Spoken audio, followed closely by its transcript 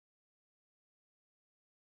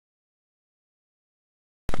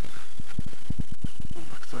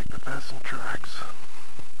tracks.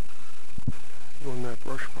 On that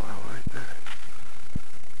brush pile right there.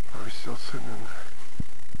 Probably still sitting in there.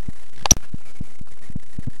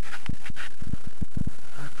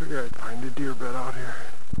 I figured I'd find a deer bed out here.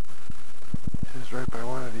 It's right by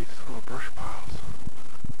one of these little brush piles.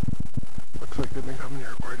 Looks like they've been coming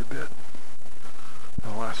here quite a bit.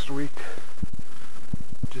 Now last week,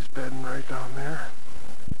 just bedding right down there.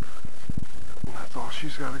 And that's all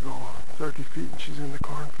she's got to go, 30 feet, and she's in the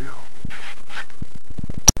cornfield.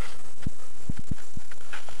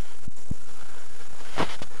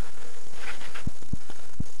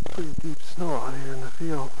 Pretty deep snow out here in the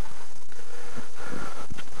field.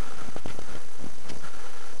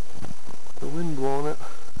 The wind blowing it.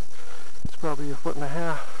 It's probably 1.5 feet.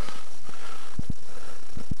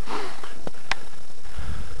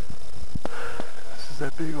 This is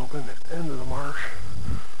that big open end of the marsh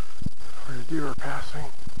where the deer are passing.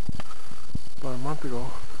 About a month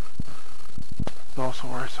ago. It's also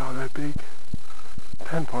where I saw that big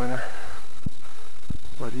 10-pointer.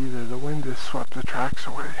 But either the wind has swept the tracks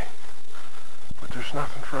away, but there's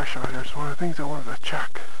nothing fresh out here. It's one of the things I wanted to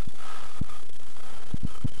check.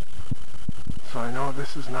 So I know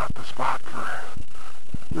this is not the spot for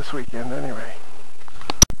this weekend anyway.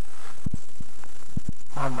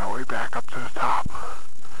 I'm on my way back up to the top.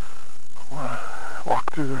 I want to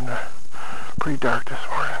walk through there in the pretty dark this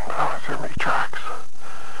morning, but I want to see how many tracks.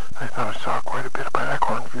 I thought I saw quite a bit by that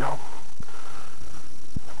cornfield.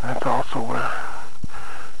 That's also where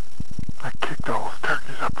I kicked all those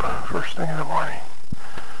turkeys up first thing in the morning.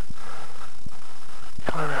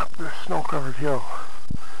 Climbing up this snow-covered hill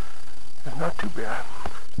is not too bad.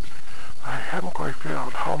 I haven't quite figured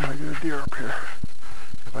out how I'm going to get a deer up here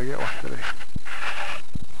if I get one today.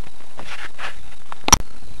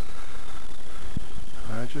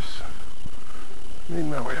 I just made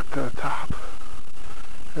my way up to the top.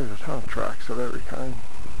 There's a ton of tracks of every kind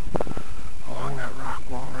along that rock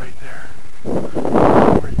wall right there.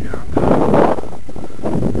 Where you get on top.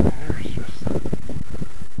 And there's just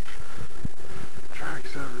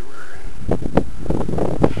tracks everywhere.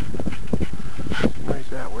 Right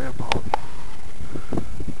that way about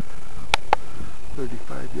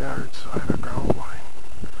 35 yards, so I have a ground line.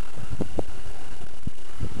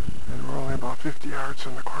 And we're only about 50 yards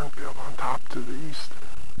from the cornfield on top to the east.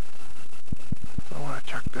 So I want to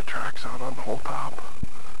check the tracks out on the whole top.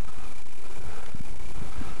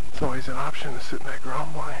 It's always an option to sit in that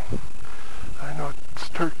ground line. I know it's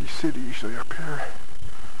Turkey City usually up here.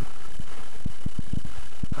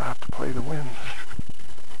 I have to play the wind.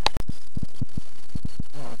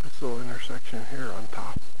 Oh, this little intersection here on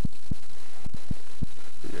top.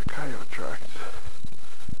 The coyote tracks,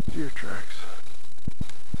 deer tracks,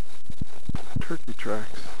 turkey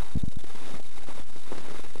tracks.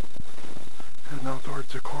 Heading out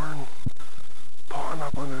towards the corn. Pawing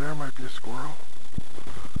up under there might be a squirrel.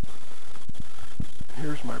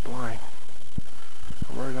 Here's my blind.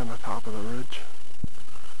 I'm right on the top of the ridge.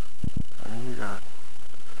 I mean, you got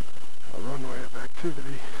a runway of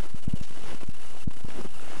activity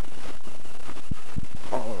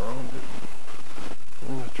all around it.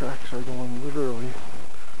 And the tracks are going literally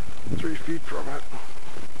 3 feet from it.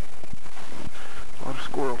 A lot of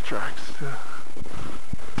squirrel tracks too.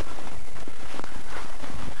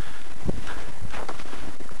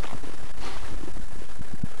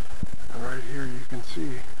 Right here you can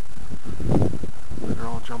see they're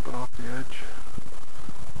all jumping off the edge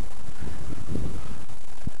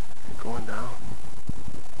and going down.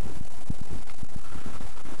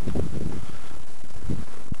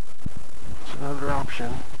 It's another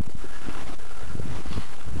option.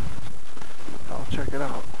 I'll check it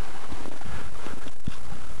out.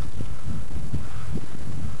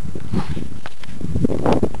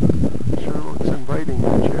 Sure looks inviting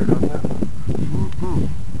out here, doesn't it? Mm-hmm.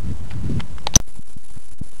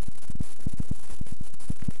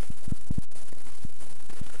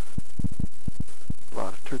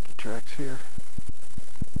 Turkey tracks here.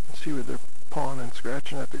 See where they're pawing and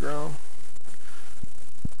scratching at the ground.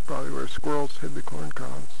 Probably where squirrels hid the corn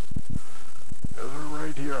cobs. They're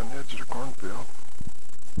right here on the edge of the cornfield.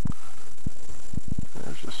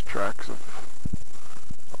 There's just tracks of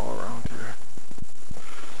all around here.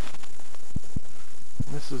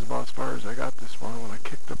 And this is about as far as I got this morning when I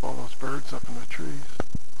kicked up all those birds up in the trees.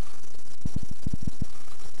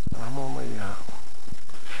 And I'm only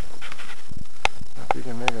if you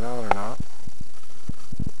can make it out or not.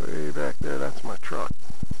 Way back there, that's my truck.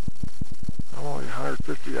 I'm only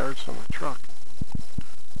 150 yards from the truck.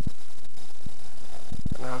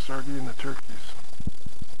 And now I started eating the turkeys.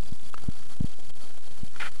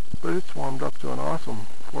 But it's warmed up to an awesome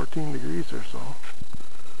 14 degrees or so.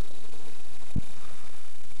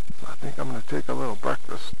 think I'm going to take a little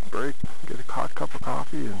breakfast break, get a hot cup of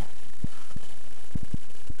coffee, and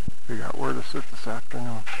figure out where to sit this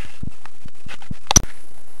afternoon.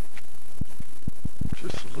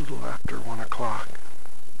 Just a little after 1 o'clock.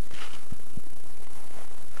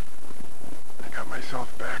 I got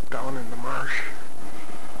myself back down in the marsh,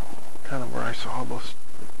 kind of where I saw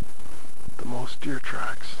the most deer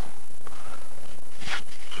tracks.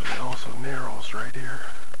 It also narrows right here,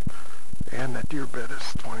 and that deer bed is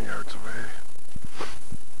 20 yards away.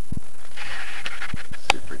 Let's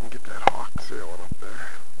see if we can get that hawk sailing up there.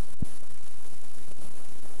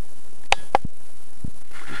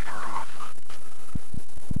 Pretty far off.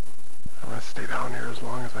 I'm going to stay down here as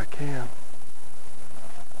long as I can,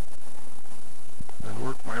 then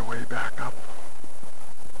work my way back up.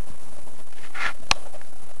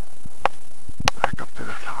 Back up to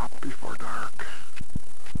the top before dark.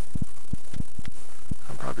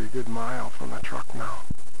 I'm probably a good mile from the truck now.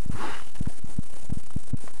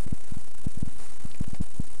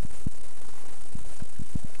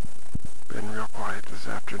 Been real quiet this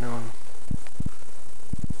afternoon.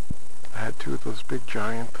 I had two of those big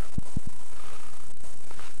giant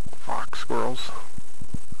fox squirrels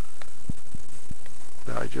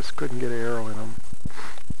that I just couldn't get an arrow in them.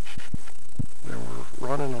 They were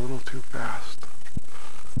running a little too fast.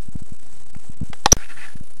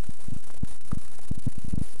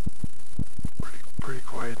 Pretty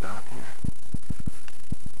quiet down here.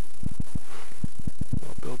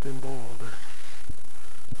 A built-in boulder.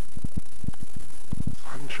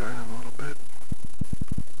 Sun shining a little bit.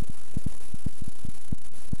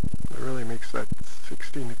 It really makes that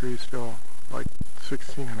 16 degrees feel like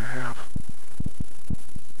 16 and a half.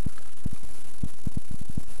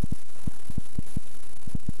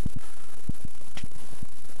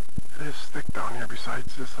 It is thick down here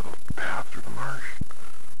besides this little path through the marsh.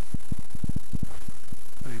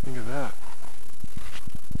 What do you think of that?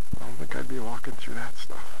 I don't think I'd be walking through that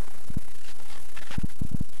stuff.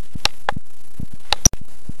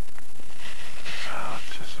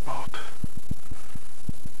 It's just about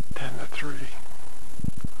 10 to 3.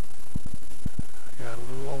 Got a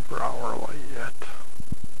little over an hour light yet. I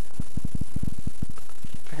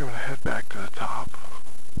think I'm going to head back to the top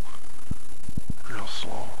real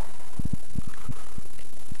slow.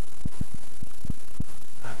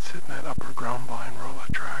 And sit in that upper ground blind row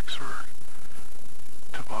of tracks for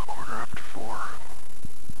till about 4:15.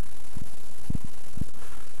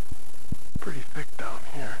 Pretty thick down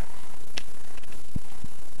here.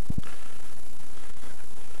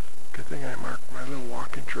 Good thing I marked my little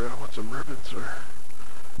walking trail with some ribbons, or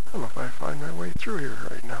I don't know if I find my way through here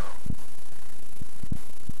right now.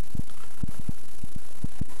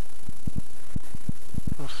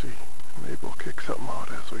 We'll see. Maybe we'll kick something out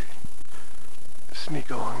as we sneak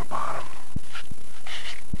along the bottom.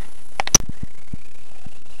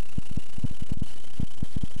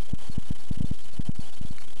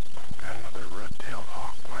 Got another red-tailed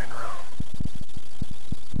hawk flying around.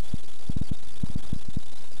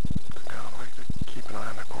 I kind of like to keep an eye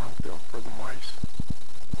on the cornfield for the mice,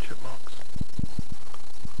 chipmunks.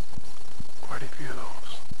 Quite a few of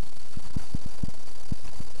those.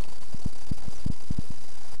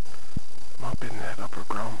 I'm up in that upper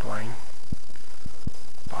ground blind,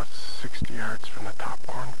 about 60 yards from the top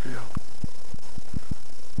cornfield.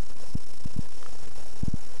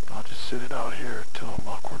 I'll just sit it out here till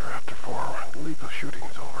about 4:15.